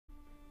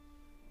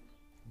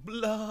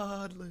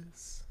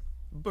Bloodless.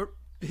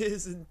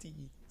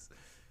 Byzantines.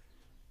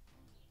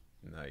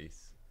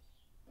 Nice.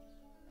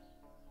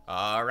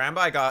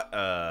 Rambai got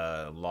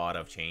a lot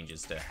of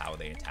changes to how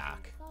they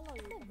attack.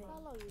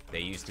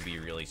 They used to be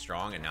really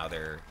strong, and now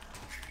they're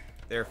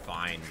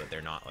fine, but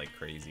they're not like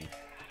crazy.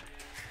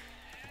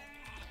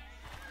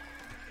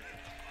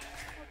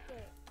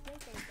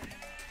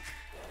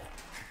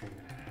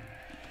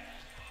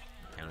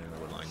 Counting the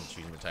wood line,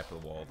 choosing the type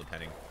of the wall,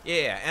 depending.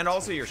 Yeah, and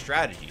also your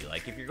strategy.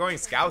 Like if you're going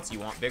scouts, you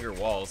want bigger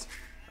walls.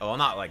 Well,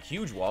 not like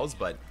huge walls,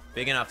 but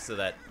big enough so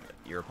that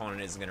your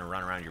opponent isn't going to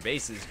run around your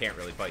bases. You can't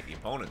really fight the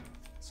opponent.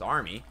 It's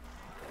army.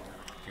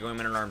 If you're going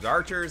men-at-arms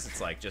archers,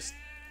 it's like just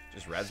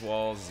res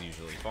walls is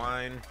usually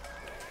fine.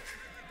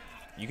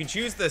 You can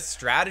choose the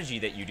strategy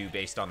that you do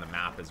based on the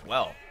map as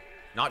well,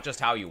 not just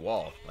how you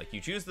wall. Like you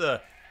choose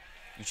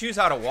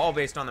how to wall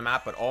based on the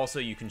map, but also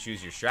you can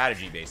choose your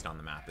strategy based on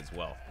the map as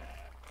well.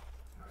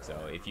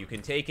 So if you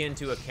can take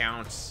into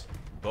account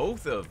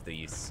both of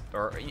these,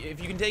 or if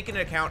you can take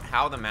into account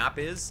how the map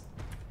is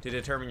to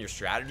determine your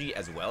strategy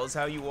as well as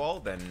how you wall,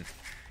 then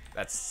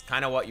that's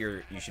kind of what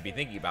you should be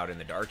thinking about in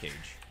the Dark Age,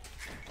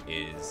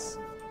 is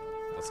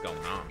what's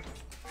going on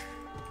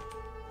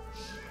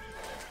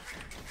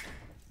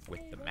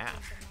with the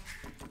map.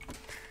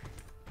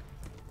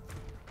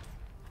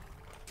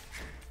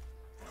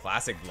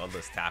 Classic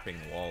Bloodless tapping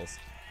the walls.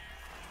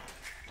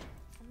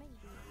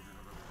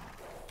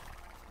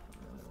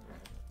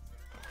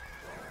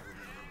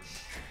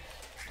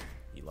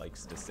 He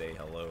likes to say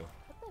hello.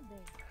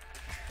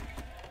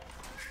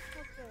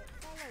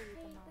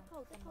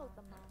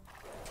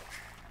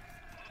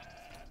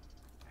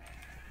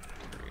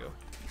 There we go.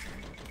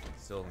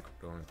 Still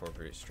going to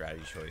incorporate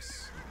strategy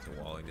choice to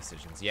walling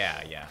decisions.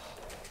 Yeah, yeah.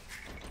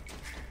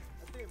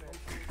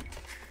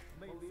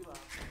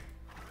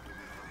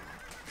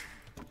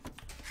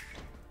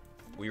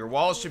 Well, your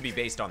walls should be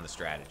based on the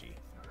strategy.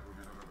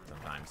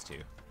 Sometimes,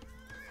 too.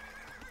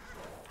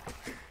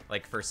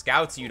 Like, for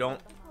scouts, you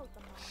want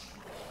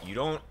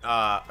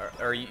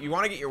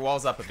to get your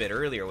walls up a bit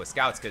earlier with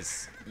scouts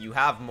because you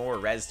have more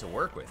res to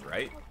work with,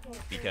 right?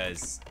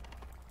 Because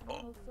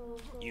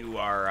you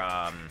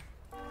are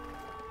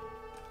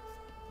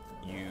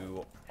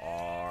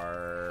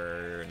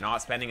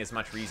not spending as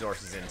much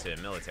resources into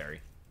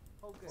military.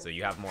 So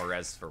you have more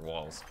res for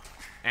walls.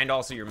 And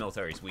also your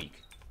military's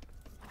weak.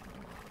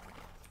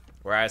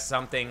 Whereas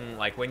something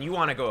like when you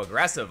want to go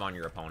aggressive on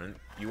your opponent,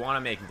 you want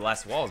to make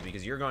less walls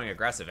because you're going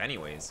aggressive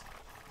anyways.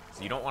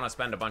 So you don't want to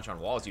spend a bunch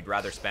on walls. You'd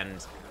rather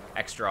spend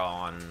extra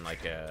on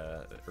like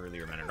a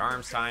earlier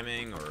men-at-arms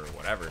timing or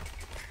whatever.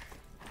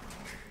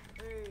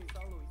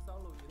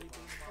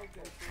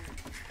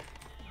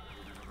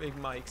 Big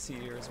Mike's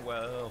here as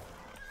well.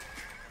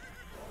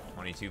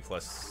 22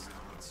 plus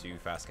 2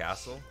 fast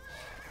castle.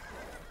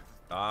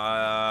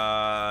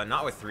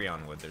 Not with 3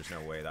 on wood. There's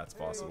no way that's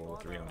possible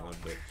with 3 on wood,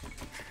 but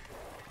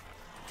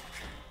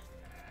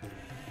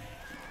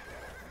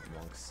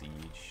Monk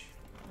Siege.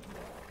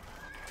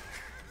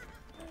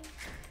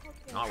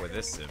 Not with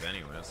this civ,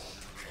 anyways.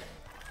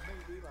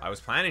 I was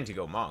planning to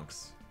go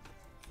monks,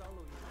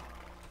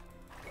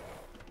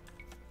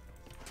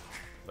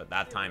 but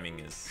that timing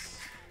is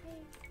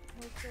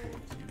too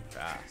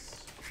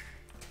fast.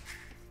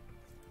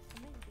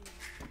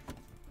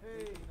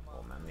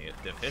 Oh man,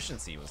 the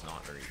efficiency was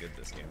not very good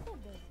this game.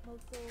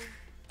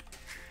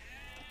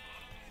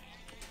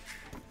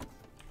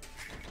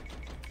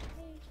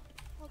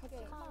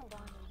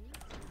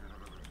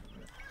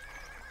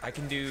 I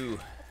can do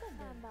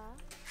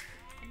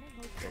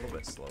a little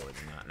bit slower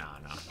than that. Nah,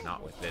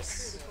 not with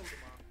this.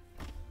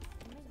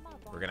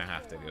 We're gonna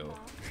have to go.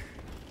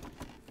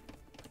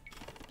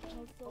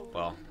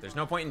 Well, there's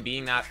no point in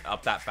being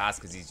up that fast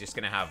because he's just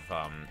gonna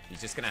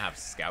have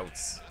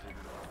scouts.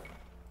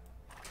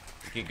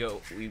 We could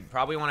go. We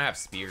probably want to have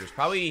spears.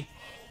 Probably.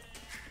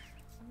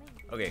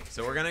 Okay,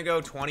 so we're gonna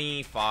go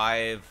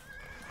 25,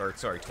 or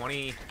sorry,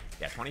 20.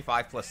 Yeah,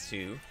 25 plus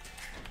 2.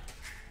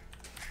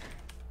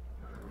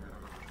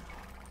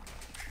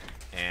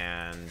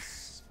 And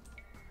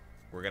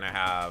we're gonna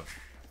have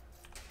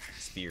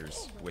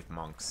spears with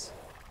monks.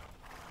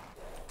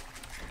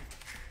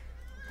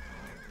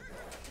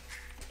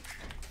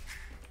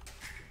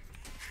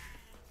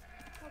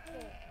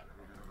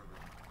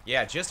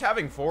 Yeah, just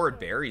having forward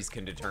berries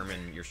can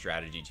determine your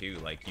strategy too.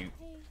 Like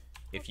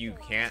if you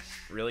can't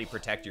really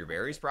protect your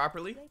berries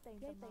properly,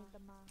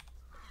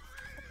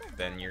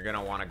 then you're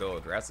gonna want to go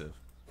aggressive,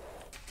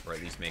 or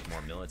at least make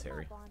more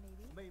military.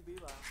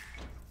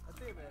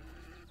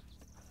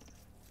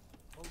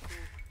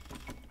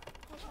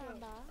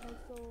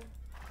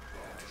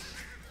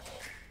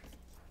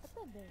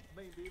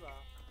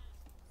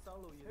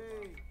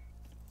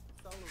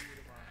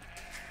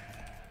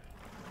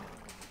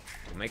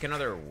 We'll make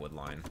another wood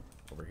line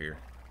over here.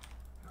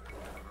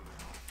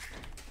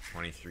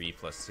 23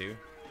 plus 2.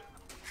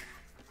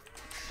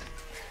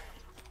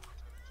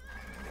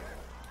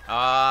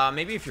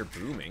 Maybe if you're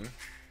booming.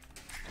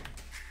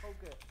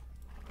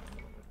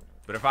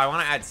 But if I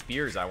want to add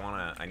spears,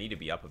 I need to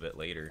be up a bit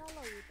later.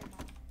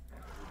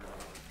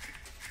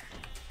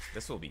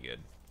 This will be good.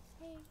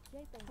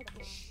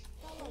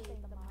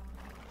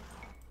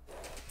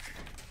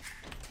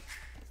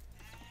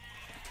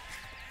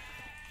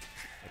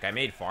 Like, I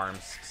made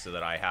farms so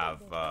that I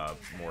have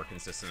more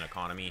consistent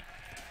economy.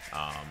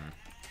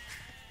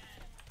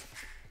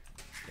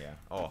 Yeah.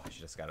 Oh, I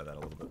should have scouted that a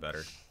little bit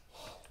better.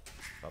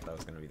 Thought that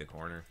was going to be the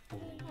corner.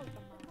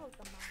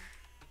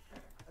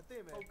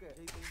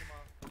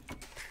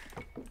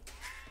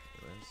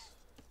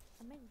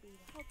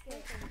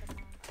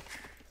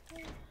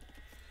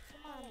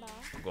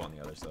 I'll go on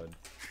the other side.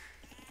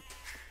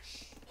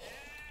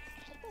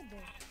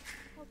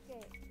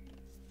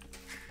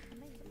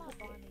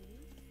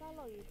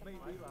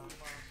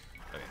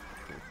 Okay,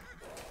 cool.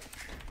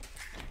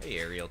 Hey,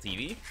 Aerial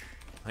TV.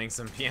 Playing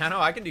some piano?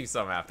 I can do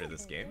some after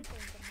this game.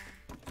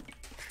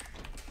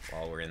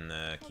 While we're in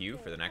the queue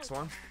for the next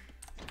one.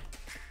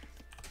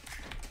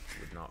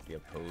 Would not be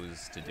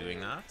opposed to doing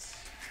that.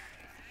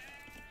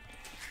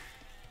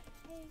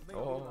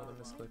 Oh,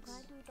 the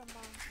misclicks.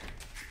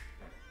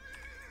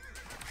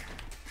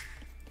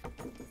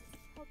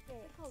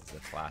 This is a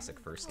classic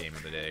first game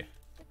of the day.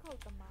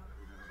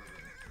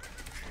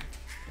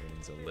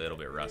 Everyone's a little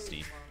bit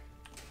rusty.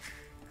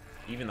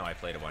 Even though I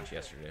played a bunch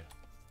yesterday.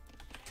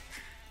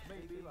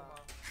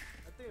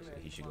 So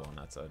he should go on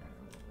that side.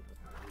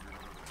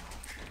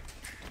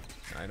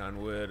 9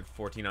 on wood,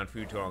 14 on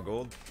food, 2 on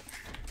gold.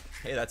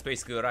 Hey, that's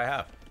basically what I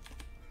have.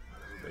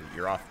 But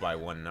you're off by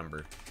 1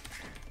 number.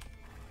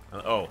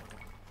 Oh.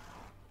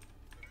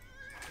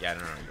 Yeah,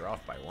 no, you're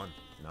off by 1.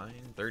 9,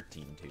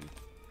 13, 2.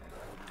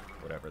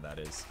 Whatever that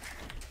is.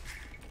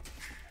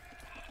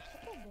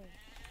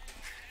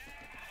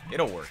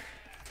 It'll work.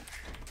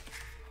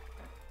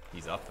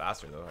 He's up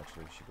faster, though.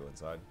 Actually, we should go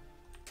inside.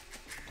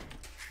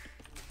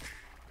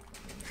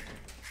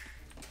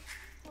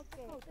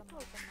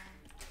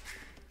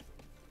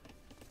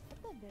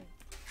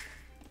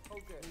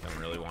 Don't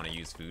really want to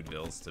use food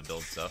bills to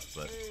build stuff,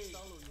 but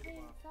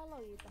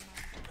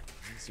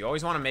so you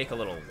always want to make a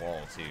little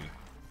wall too,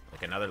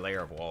 like another layer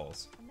of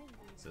walls.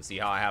 So see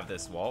how I have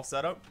this wall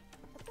set up?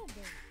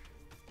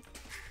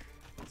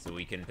 So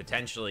we can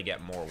potentially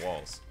get more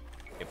walls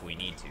if we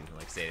need to.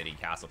 Like say that he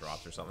castle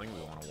drops or something,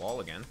 we want a wall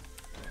again.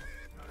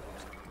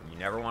 You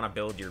never want to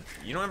build your,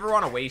 you don't ever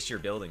want to waste your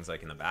buildings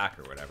like in the back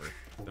or whatever.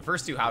 The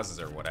first 2 houses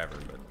are whatever,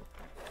 but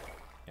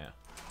yeah.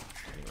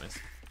 Anyways.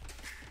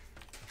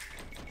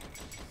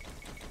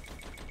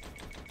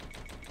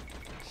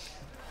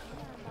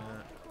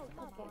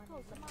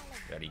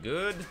 Very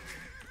good.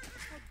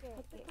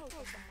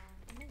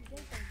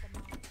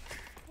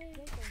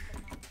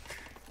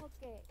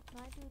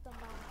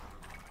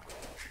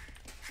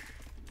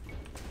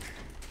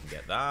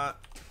 Get that.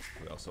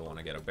 We also want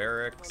to get a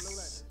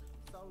barracks.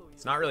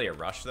 It's not really a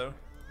rush though.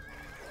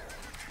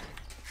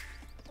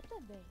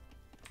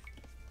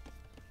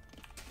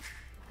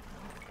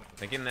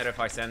 Thinking that if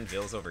I send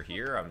vills over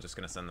here, I'm just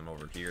gonna send them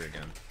over here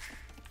again.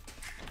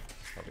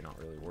 Probably not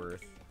really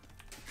worth.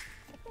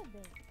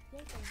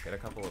 Get a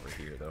couple over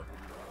here though.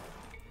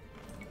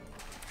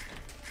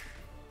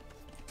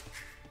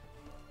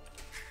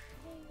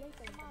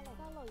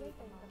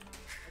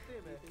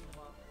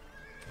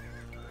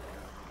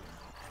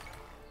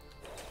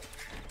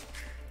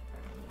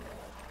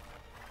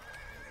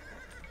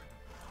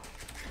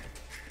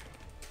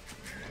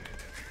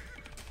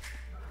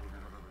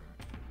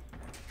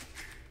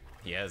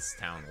 He has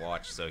town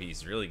watch, so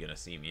he's really gonna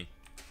see me.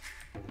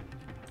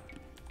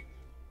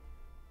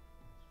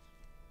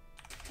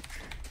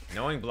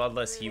 Knowing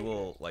Bloodless, he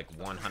will, like,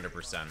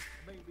 100%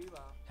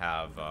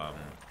 have,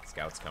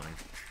 scouts coming.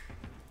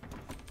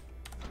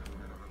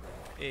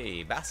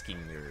 Hey,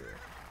 Baskinger.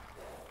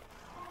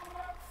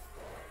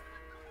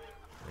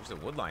 There's a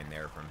wood line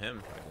there from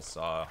him. I just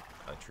saw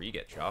a tree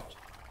get chopped.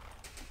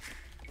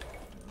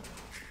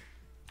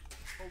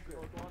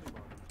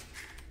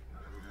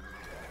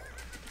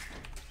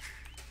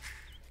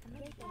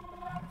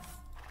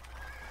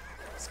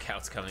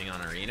 Scouts coming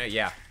on arena?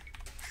 Yeah.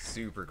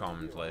 Super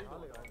common play.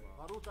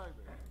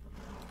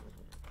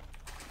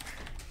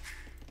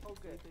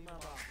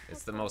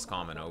 It's the most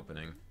common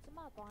opening.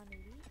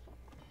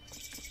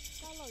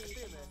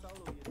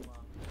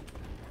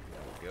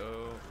 There we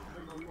go.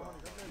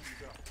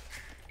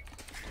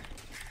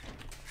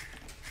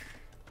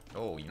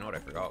 Oh, you know what I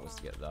forgot was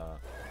to get that.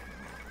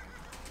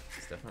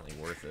 It's definitely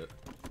worth it.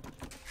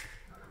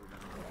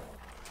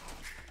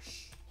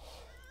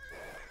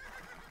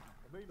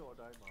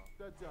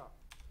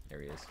 There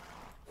he is.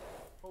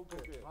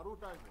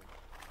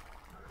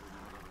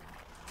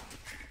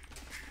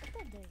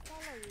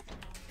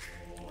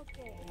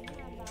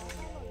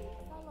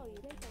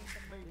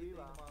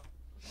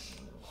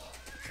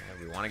 Yeah,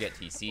 we want to get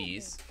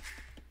TCs.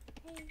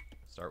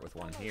 Start with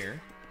one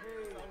here.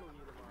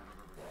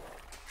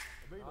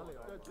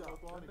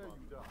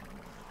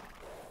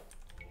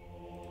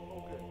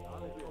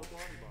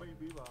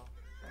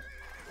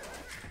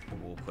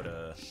 We'll put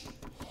a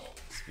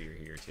spear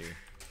here too.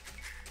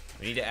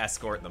 We need to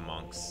escort the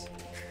monks.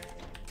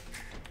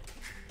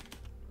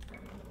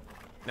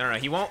 No,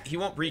 he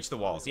won't breach the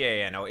walls.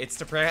 Yeah, no, it's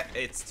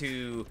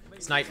to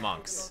snipe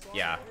monks.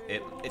 Yeah,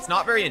 it's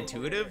not very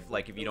intuitive,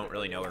 like if you don't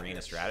really know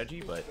arena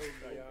strategy, but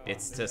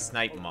it's to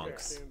snipe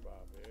monks.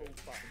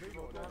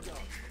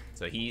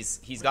 So he's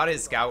got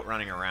his scout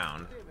running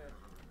around.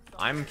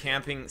 I'm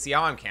camping. See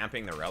how I'm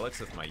camping the relics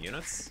with my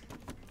units?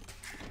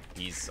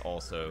 He's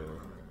also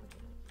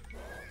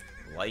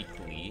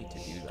likely to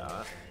do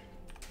that.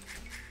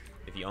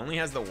 If he only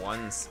has the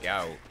one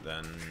scout,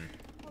 then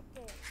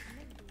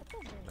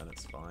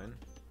it's fine.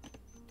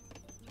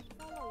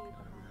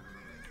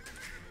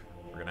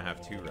 We're gonna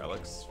have 2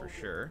 relics for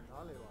sure.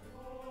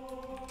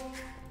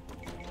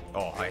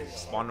 Oh, I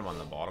spawned him on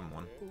the bottom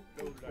one.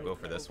 We'll go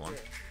for this one.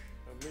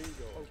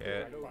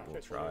 Okay,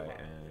 we'll try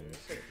and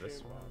get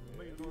this one.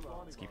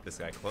 Let's keep this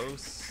guy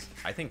close.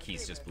 I think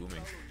he's just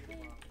booming.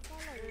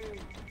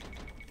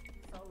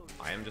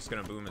 I am just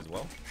gonna boom as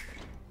well.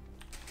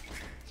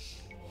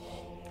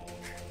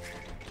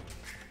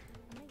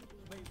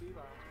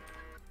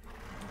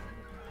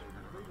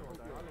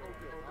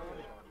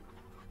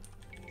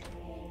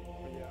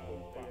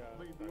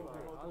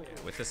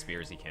 With the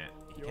spears, he can't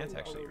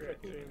actually really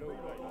do it.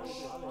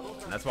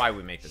 And that's why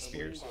we make the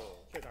spears.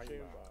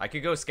 I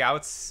could go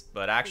scouts,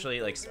 but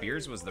actually, like,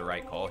 spears was the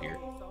right call here.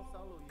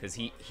 Because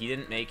he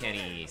didn't make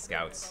any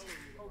scouts.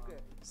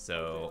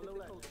 So,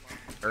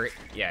 or,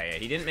 yeah,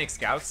 he didn't make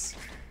scouts.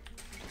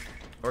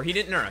 Or he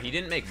didn't, no, he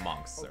didn't make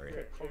monks,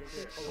 sorry. Oh,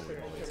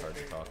 it's hard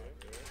to talk.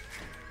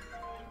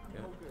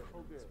 Okay,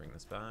 let's bring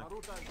this back.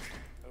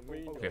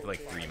 We have,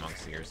 like, 3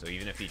 monks here, so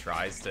even if he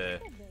tries to...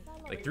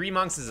 Like, 3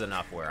 monks is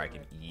enough where I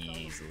can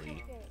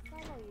easily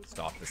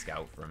stop the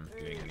scout from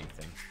doing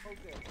anything.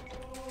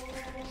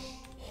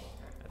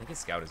 I think his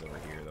scout is over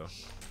here, though.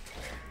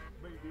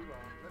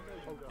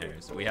 Okay,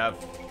 so we have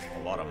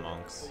a lot of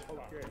monks.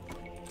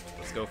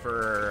 Let's go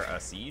for a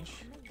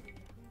siege.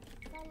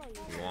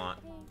 We want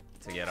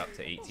to get up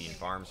to 18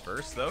 farms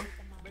first, though.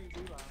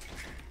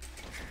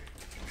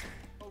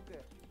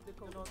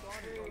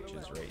 Which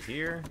is right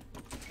here.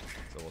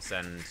 So we'll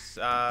send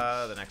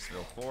the next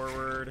bill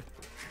forward.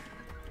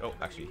 Oh,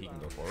 actually, he can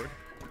go forward.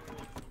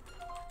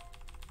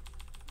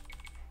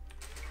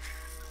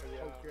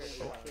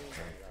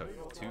 Oh,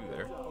 2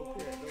 there. Oh,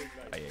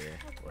 yeah.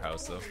 We're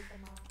house, though.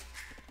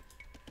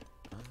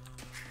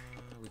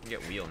 We can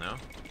get wheel now.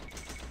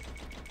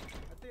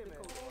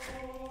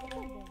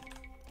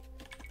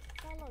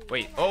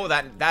 Wait, oh,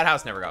 that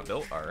house never got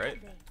built. All right.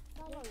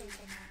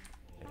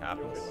 It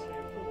happens.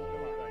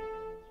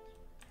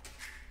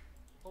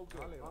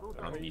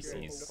 I don't think he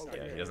sees.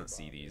 Yeah, he doesn't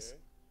see these.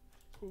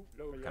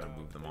 Kind of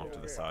move them off to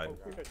the side.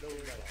 Looks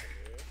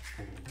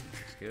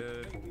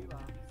good.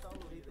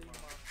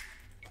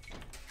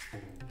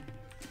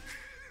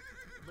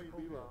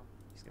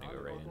 He's gonna go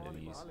right into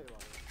these.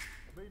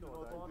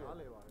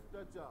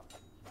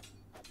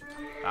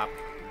 Pop.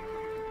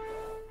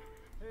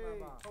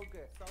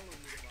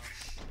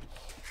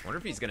 I wonder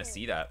if he's gonna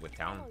see that with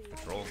town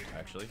patrol,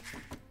 actually.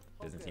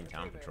 Byzantine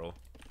town patrol.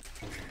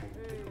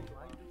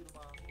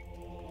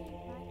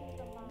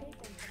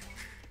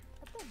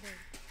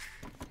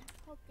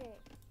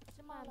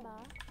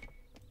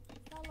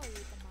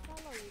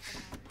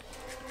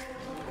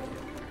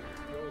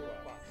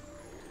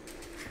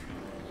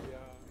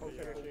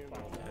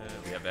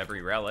 We have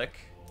every relic.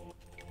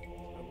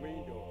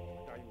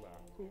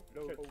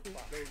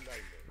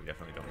 We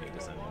definitely don't need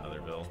to send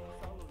another bill.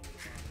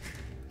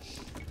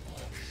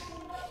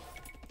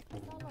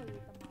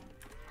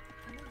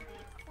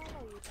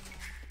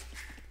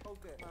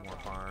 More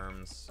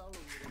farms.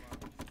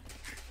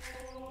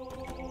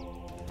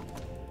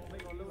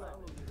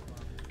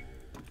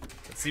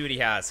 Let's see what he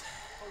has.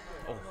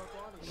 Oh,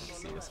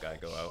 let's see this guy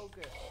go out.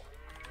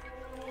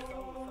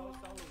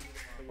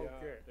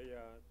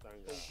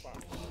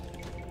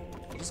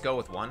 We'll just go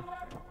with 1.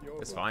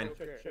 It's fine.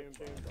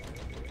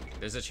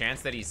 There's a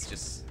chance that he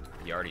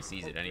already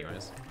sees it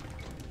anyways.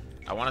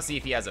 I want to see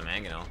if he has a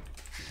mangonel.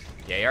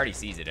 Yeah, he already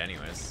sees it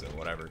anyways, so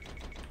whatever.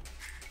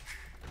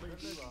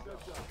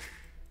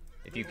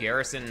 If you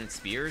garrison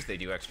spears, they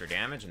do extra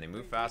damage and they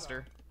move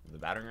faster. The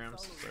battering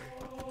rams.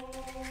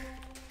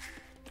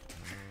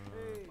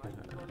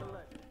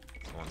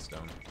 It's 1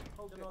 stone.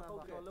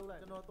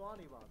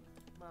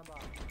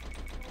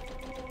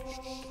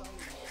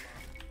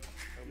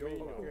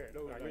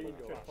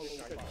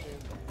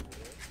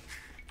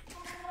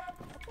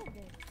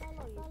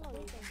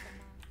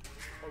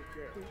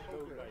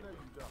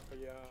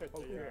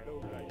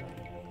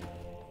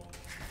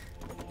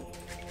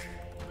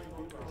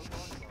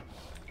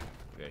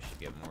 Maybe I should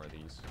get more of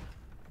these.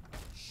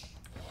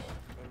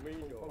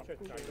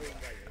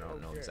 I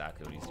don't know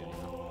exactly what he's doing.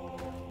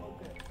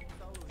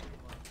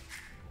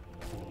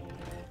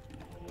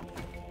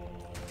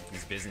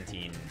 These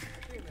Byzantine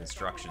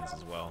constructions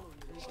as well.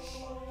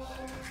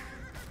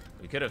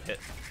 We could have hit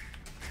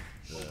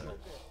the...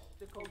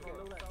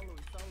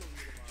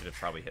 Should have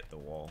probably hit the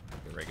wall,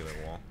 the regular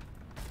wall.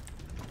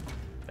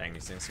 Dang,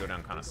 these things go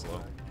down kind of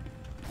slow.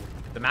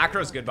 The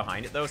macro's good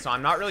behind it though, so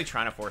I'm not really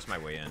trying to force my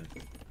way in.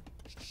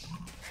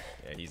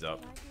 Yeah, he's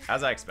up.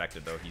 As I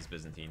expected, though, he's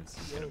Byzantines.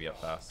 He's gonna be up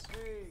fast.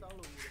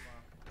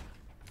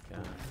 Yeah.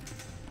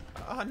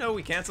 Oh no,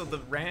 we canceled the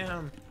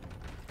ram.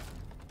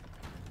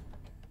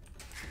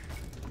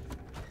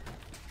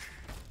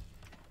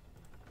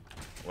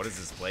 What is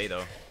this play,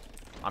 though?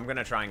 I'm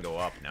gonna try and go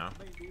up now.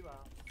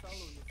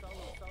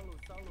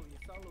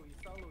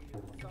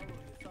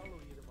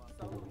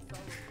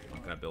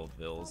 I'm gonna build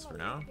vills for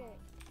now.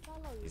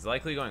 He's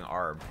likely going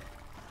Arb.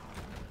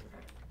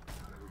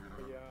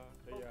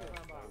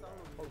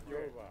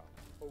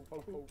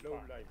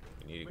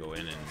 We need to go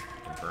in and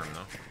confirm,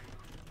 though.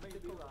 I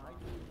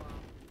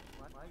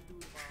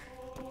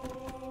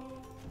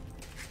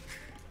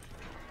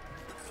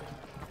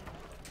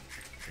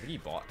think he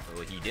bought.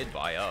 Well, he did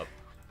buy up.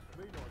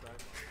 Okay,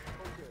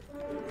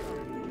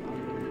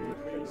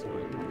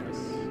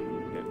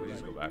 we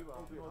just go back.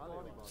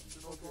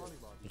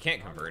 He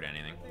can't convert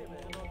anything.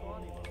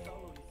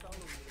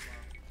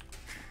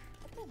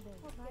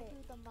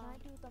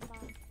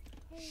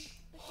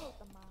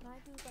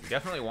 We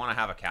definitely want to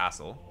have a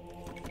castle.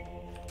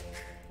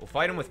 We'll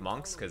fight him with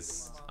monks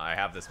because I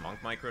have this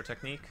monk micro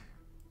technique.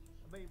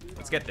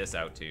 Let's get this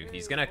out too.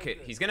 He's gonna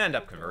end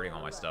up converting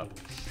all my stuff.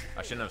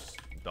 I shouldn't have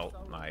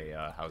built my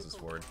houses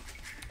forward.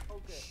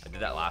 I did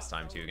that last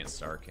time too against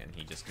Stark, and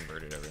he just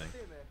converted everything.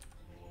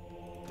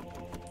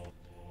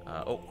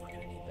 Oh, we're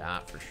gonna need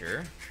that for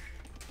sure.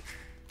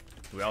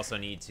 We also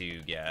need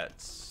to get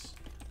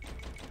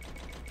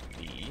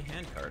the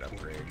handcard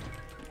upgrade.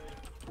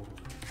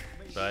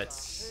 But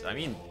I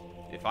mean,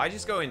 if I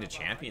just go into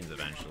champions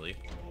eventually,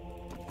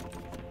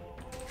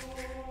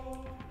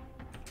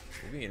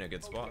 we'll be in a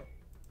good spot.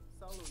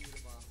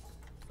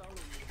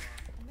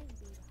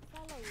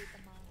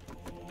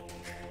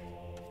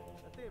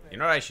 You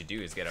know what I should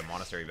do is get a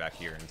monastery back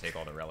here and take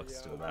all the relics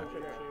to the back.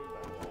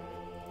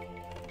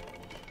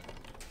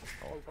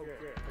 Oh.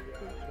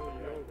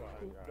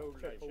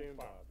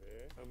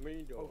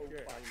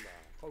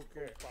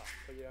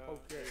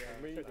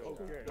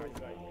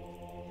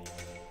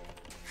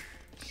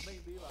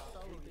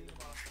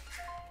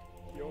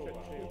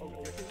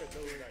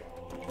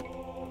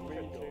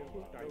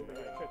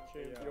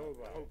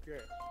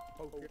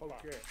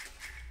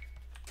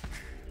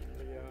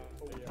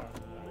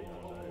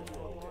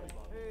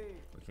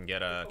 We can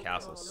get a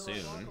castle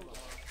soon.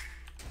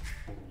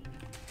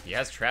 He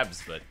has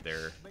trebs, but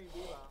they're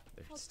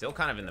still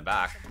kind of in the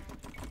back.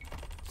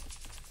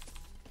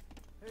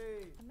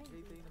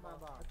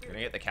 We're gonna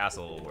get the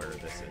castle where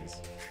this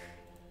is.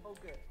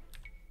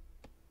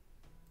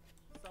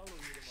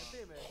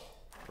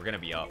 We're gonna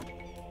be up.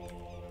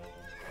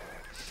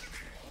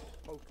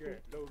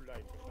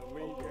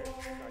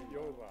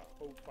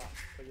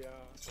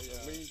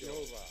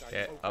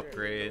 Okay,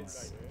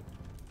 upgrades.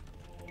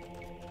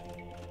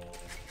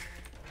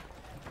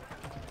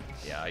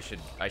 Yeah,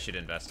 I should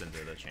invest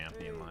into the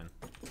champion line.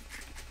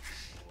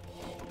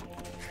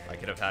 I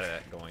could have had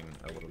it going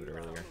a little bit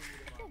earlier.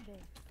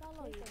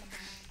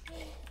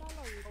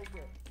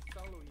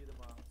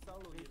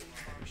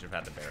 We should have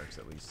had the barracks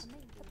at least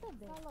a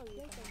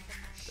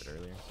bit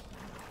earlier.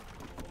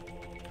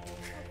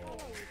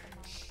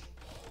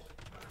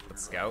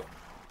 Let's scout.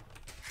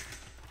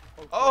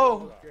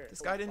 Oh!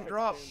 This guy didn't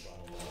drop.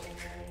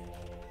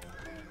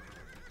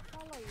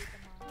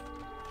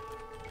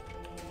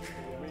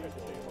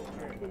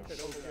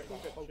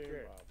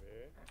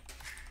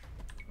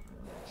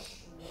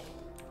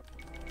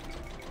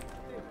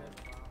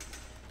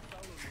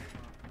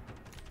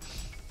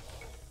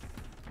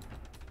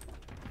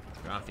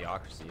 We don't have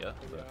theocracy yet,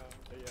 but...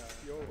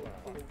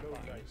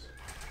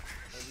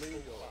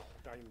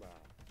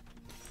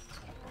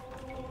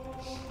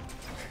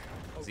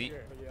 Z?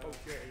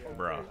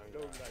 Bruh.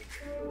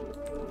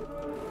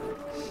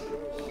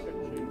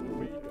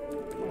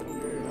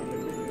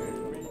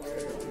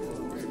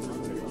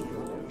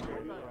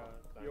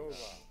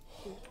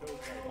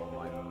 Oh,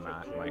 my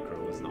micro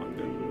was not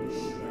good.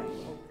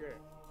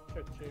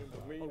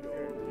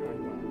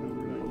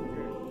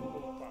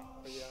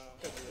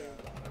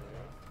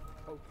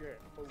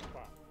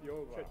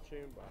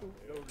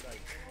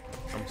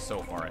 I'm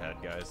so far ahead,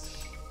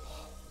 guys.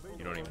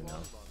 You don't even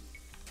know.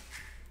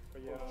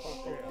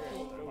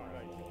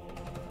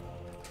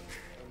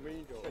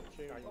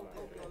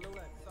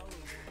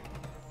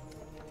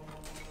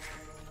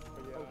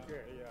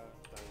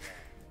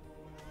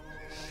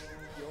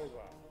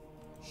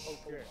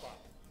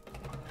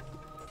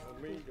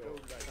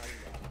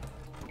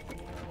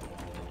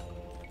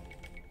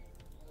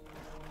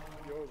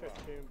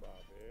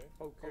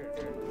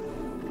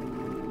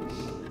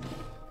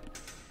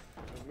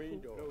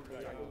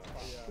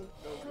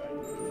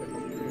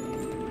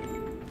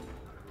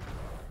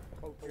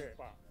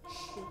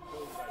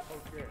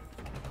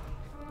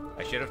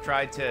 I should have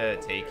tried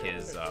to take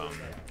his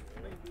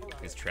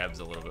trebs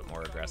a little bit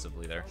more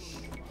aggressively there.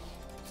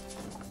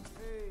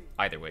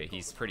 Either way,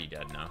 he's pretty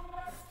dead now.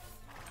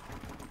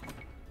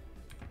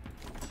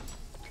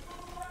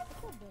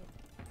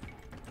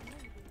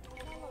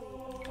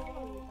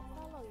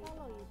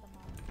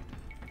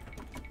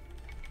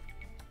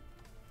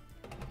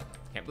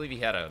 Can't believe he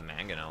had a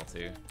mangonel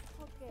too.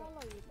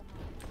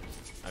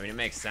 I mean, it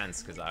makes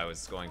sense because I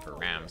was going for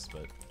rams,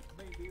 but...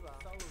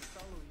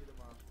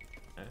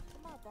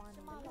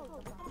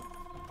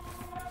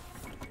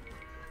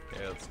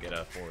 Okay, let's get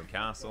a forward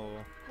castle.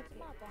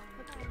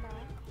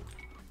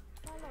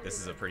 This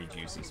is a pretty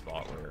juicy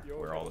spot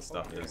where all the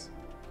stuff is.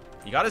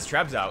 He got his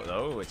trebs out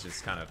though, which is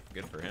kind of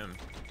good for him.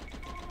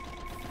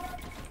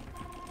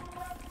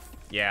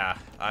 Yeah,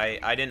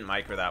 I didn't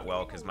micro that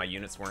well because my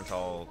units weren't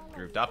all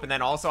grouped up, and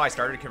then also I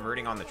started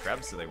converting on the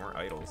trebs so they weren't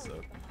idle.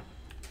 So.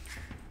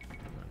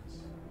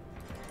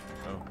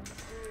 Oh.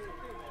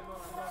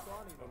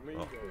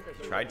 Well,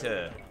 tried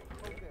to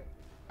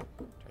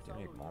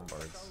make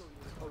bombards.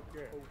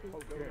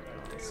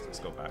 Let's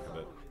go back a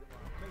bit.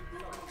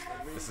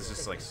 This is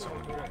just like so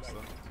many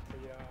stuff.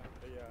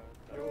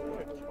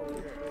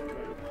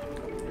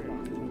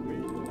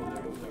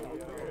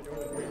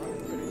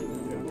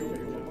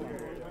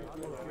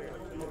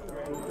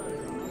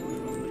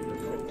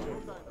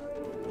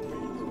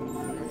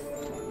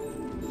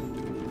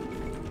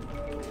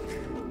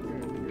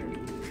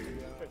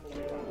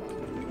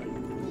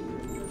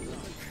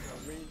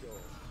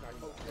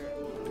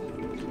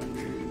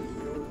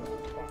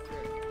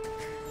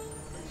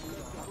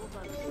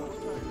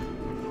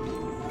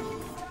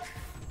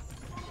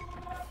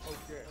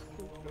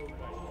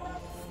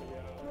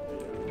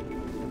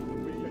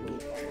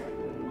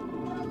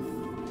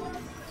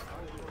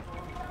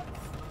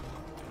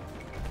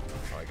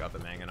 Got the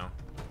mangonel.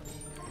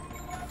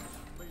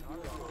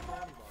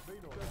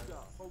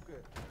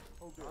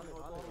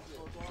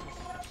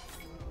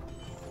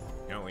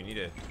 You know, we need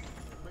to...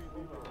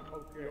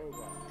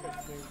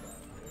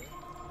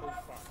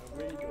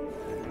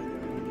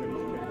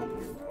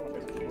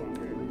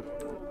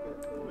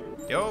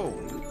 Yo!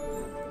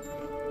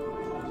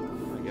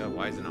 Oh my god,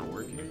 why is it not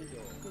working?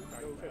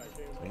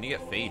 We need to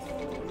get faith.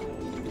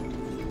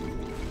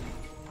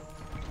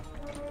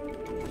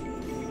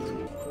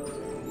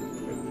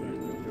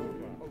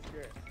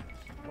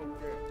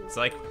 It's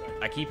like,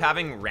 I keep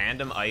having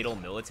random idle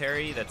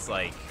military that's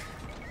like,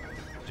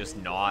 just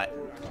not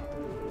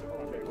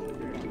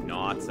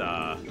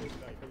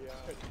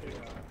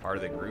part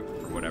of the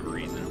group for whatever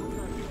reason.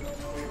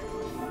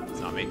 It's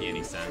not making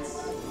any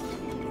sense.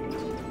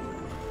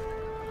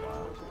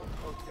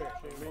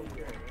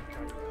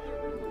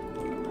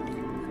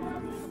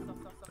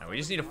 No, we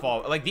just need to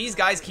fall. Like, these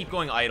guys keep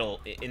going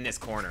idle in this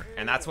corner,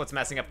 and that's what's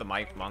messing up the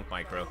monk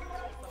micro.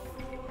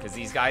 Because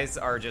these guys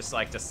are just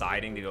like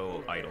deciding to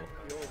go idle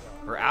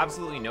for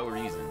absolutely no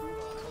reason.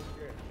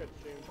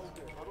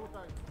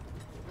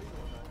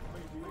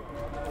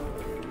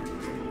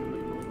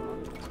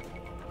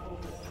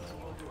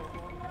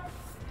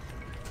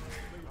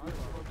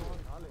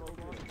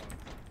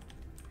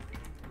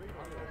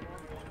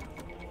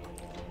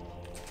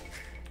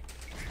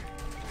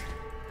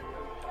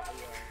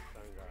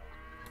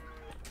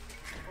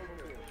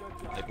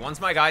 Like, once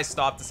my guys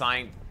stop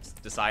deciding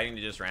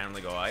to just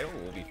randomly go idle,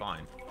 we'll be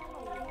fine.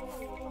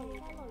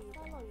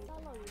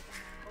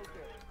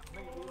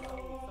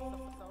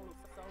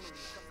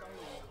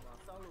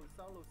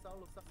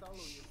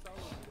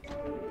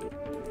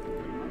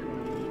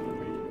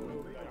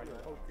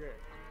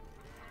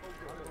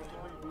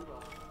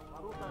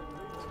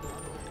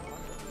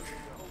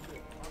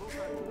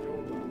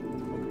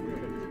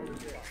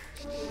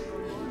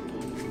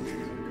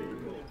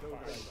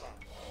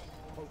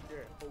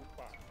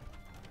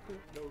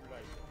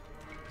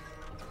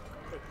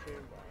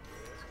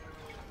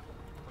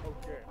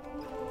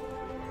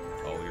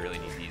 Oh, we really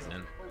need these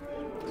in.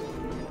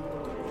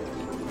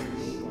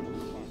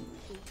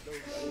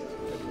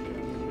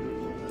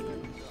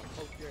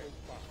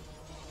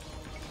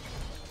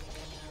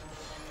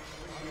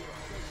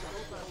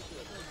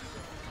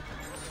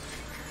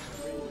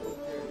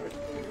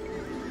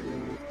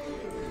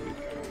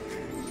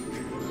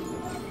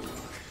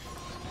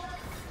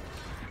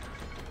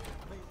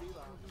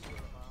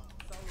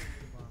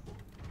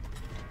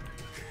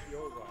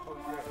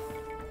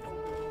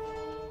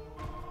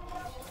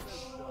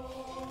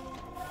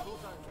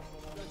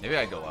 Maybe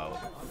I go out.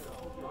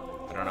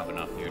 I don't have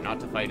enough here.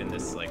 Not to fight in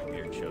this, like,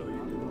 weird choke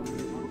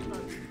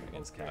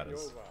against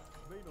Catas.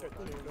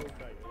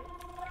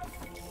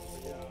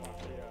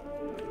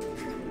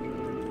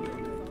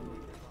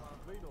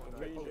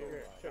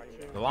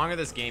 The longer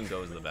this game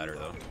goes, the better,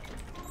 though.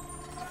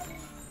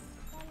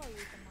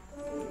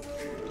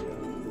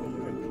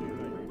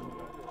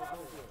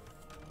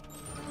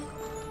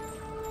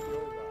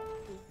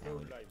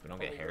 We don't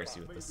get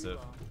heresy with the Civ.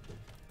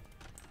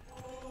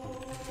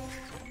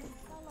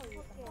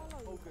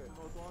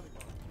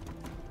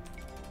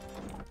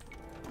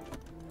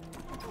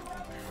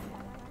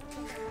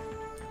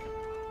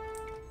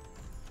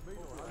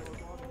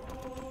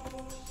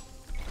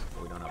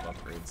 We don't have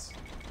upgrades.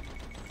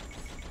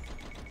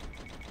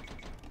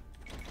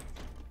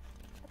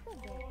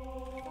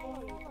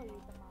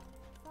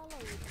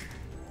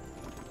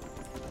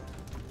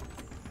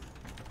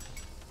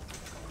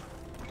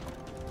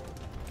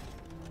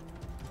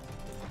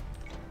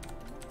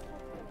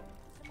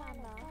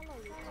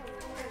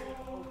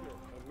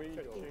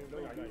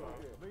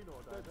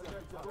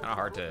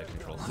 hard to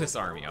control this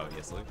army,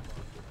 obviously.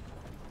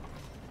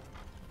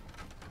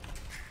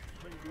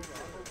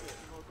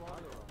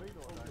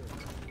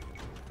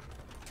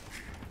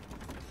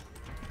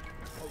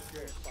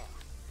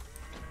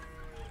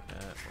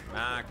 We're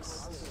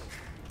maxed.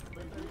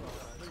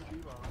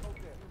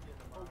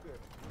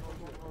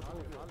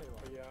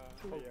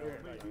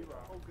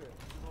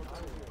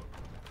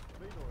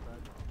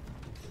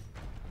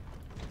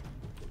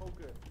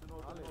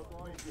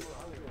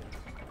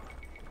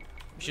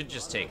 We should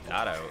just take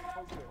that out.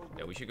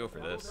 Yeah, we should go for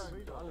this.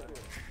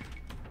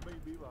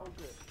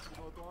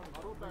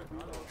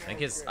 I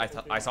think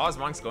I saw his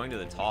monks going to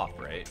the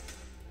top, right?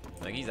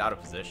 I think he's out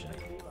of position.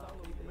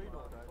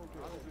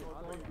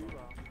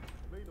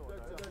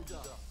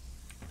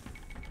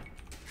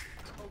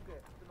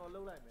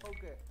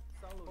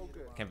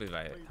 I can't believe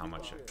how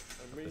much of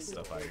this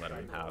stuff I let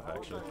him have,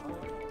 actually.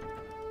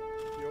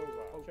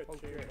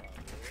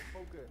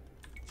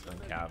 It's going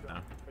cav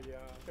now.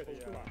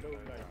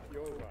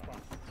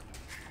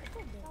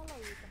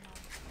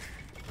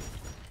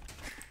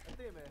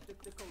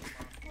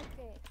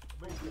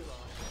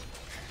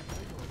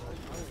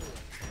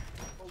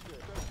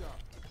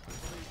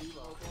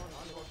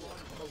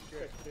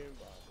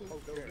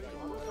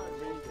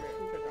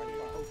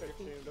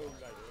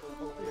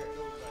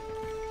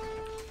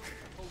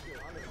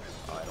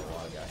 Oh, I had a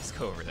lot of guys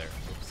go over there.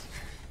 Oops.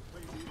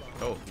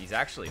 Oh, he's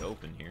actually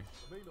open here.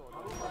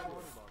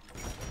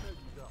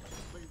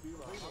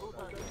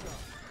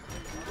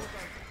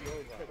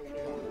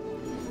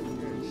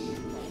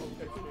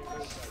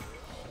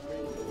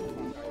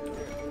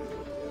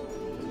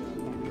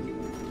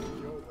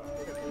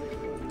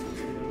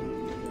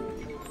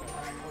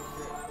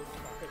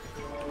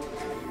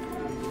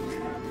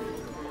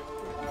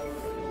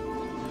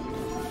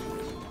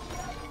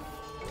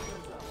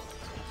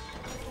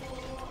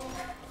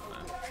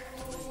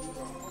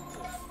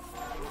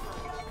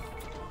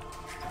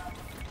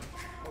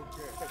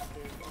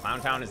 Clown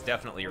Town is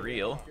definitely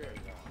real.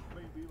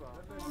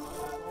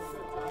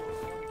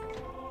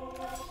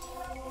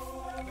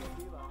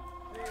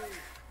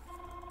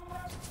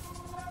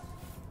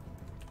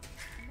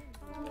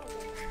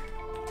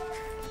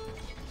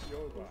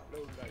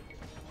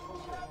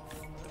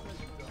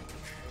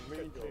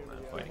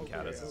 Fighting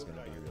Caddis is going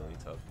to be really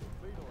tough.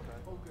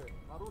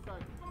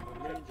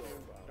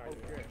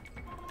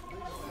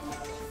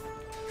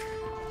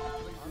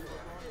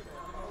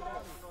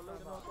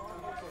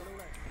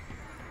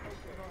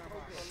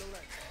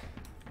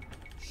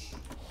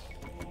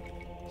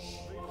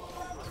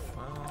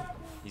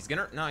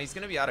 He's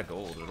gonna be out of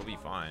gold. It'll be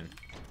fine.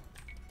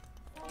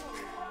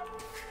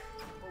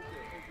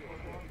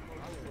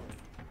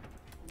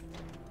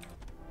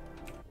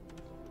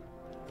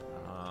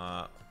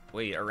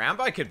 Wait, a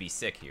Rambai could be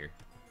sick here.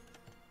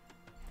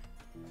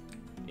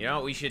 You know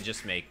what? We should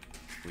just make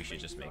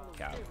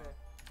Cap.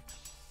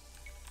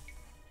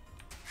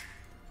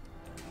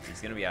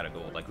 He's gonna be out of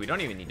gold. Like, we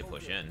don't even need to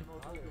push in.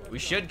 We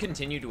should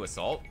continue to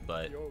assault,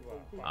 but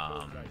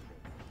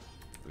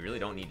we really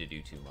don't need to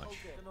do too much.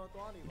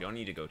 We don't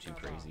need to go too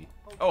crazy.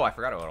 Oh, I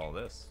forgot about all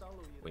this.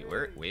 Wait,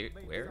 where are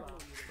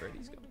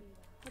these going?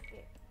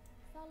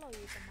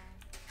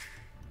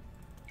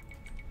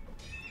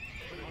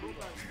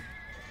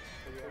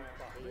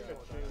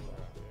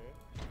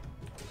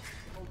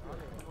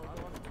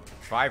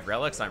 Five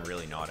relics, I'm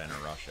really not in a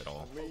rush at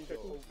all. One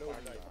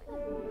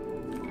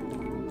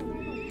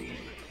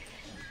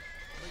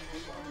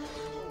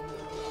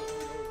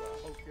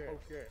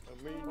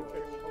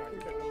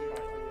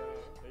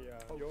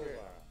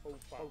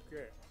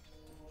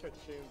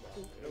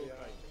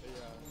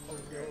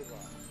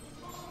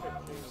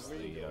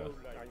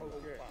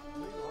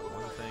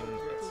thing,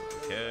 that's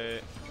okay.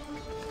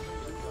 Not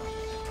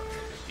a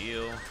big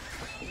deal.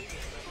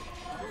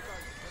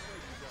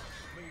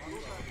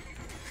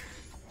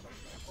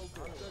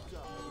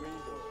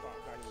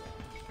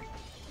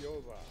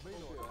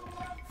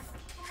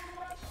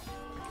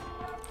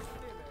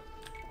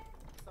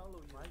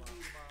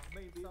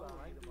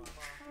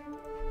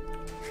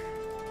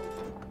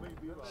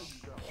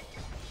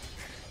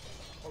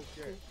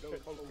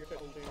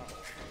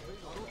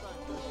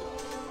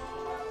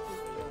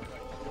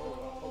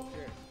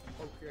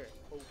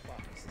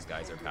 These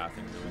guys are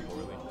pathing really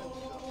poorly.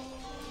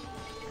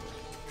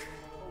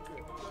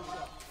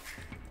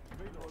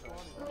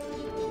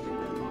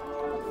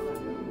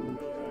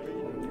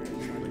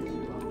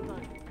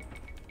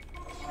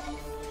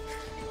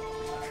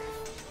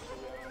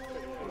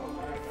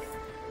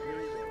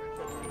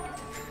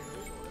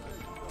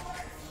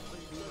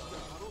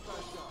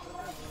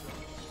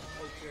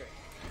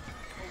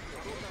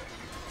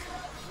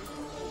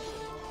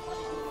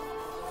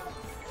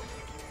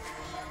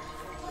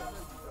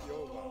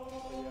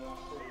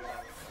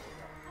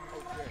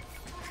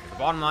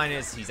 Bottom line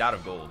is, he's out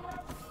of gold.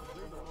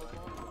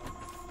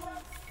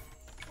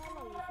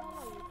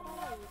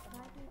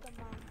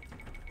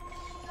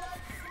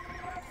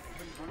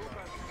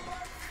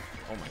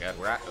 Oh my god,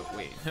 we're at... Oh,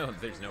 wait, no,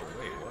 there's no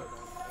way. What?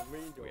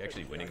 Are we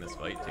actually winning this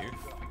fight, too?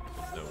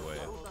 There's no way.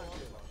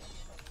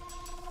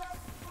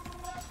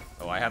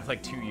 Oh, I have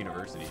like 2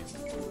 universities.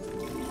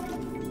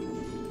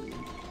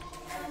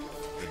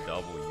 The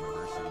double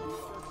university.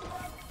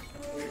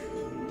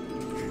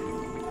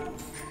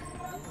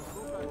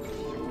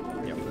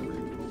 Yeah, whatever.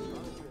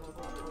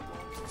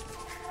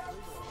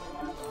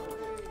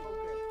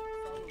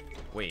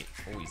 Wait,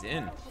 oh, he's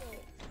in.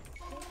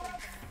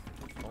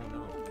 Oh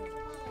no.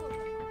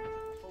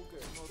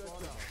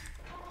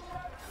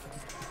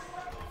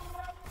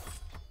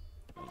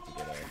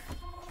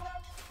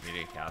 Need to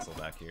get a castle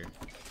back here.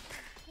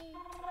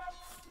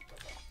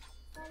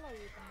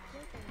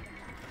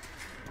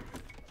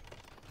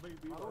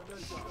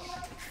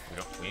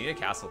 We need a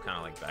castle kind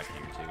of like back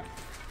here too.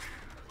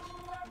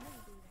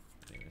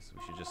 I guess we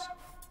should just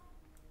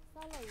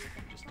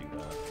do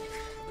that.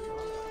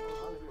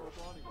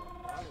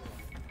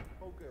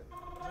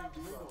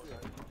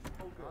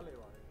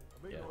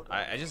 Yeah,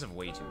 I just have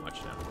way too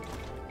much now.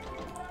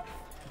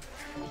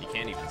 You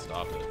can't even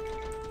stop it.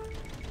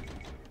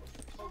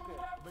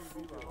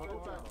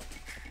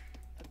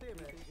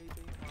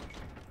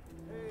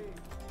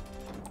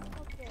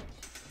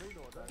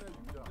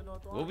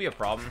 Will be a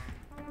problem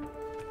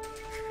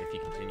if he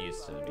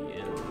continues to be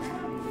in.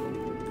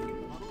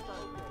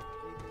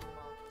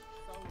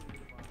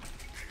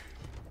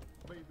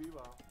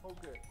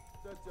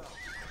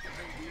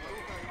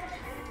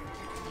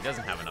 He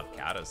doesn't have enough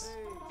katas,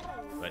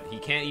 but he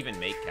can't even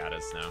make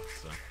katas now,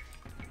 so.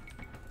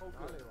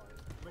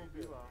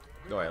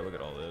 Oh yeah, look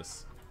at all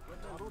this.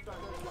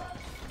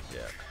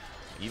 Yeah.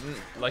 Even,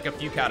 like, a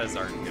few katas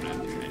aren't gonna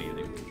do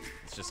anything.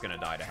 It's just gonna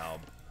die to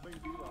Halb.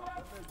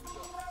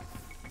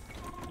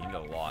 You need a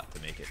lot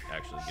to make it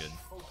actually good.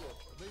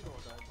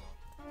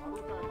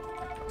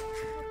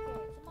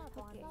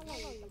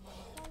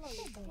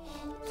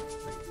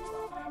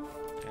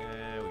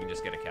 We can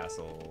just get a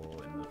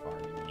castle in the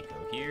farming eco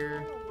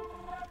here.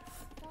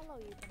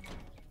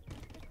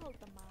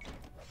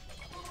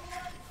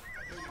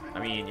 I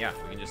mean, yeah,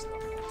 we can just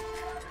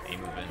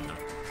move in.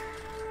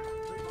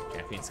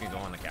 Campaigns can go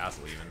on the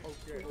castle even.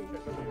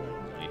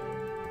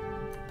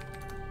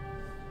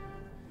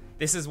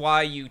 This is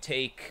why you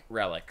take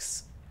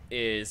relics,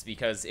 is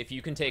because if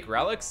you can take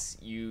relics,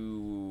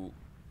 you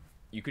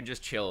can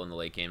just chill in the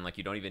late game. Like,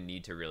 you don't even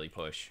need to really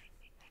push.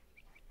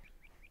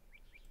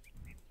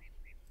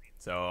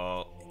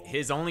 So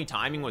his only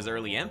timing was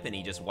early imp, and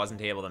he just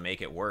wasn't able to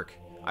make it work.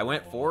 I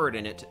went forward,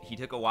 and he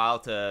took a while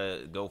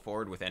to go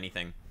forward with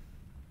anything.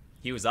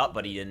 He was up,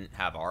 but he didn't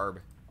have Arb.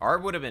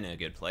 Arb would have been a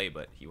good play,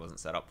 but he wasn't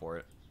set up for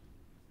it.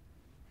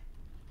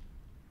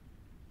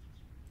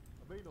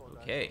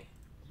 Okay.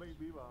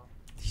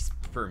 These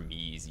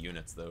Burmese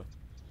units, though.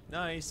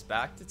 Nice,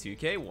 back to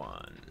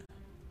 2K1.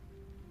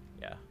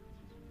 Yeah.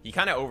 He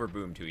kind of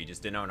overboomed, too. He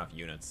just didn't have enough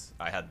units.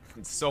 I had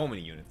so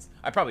many units.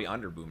 I probably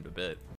underboomed a bit.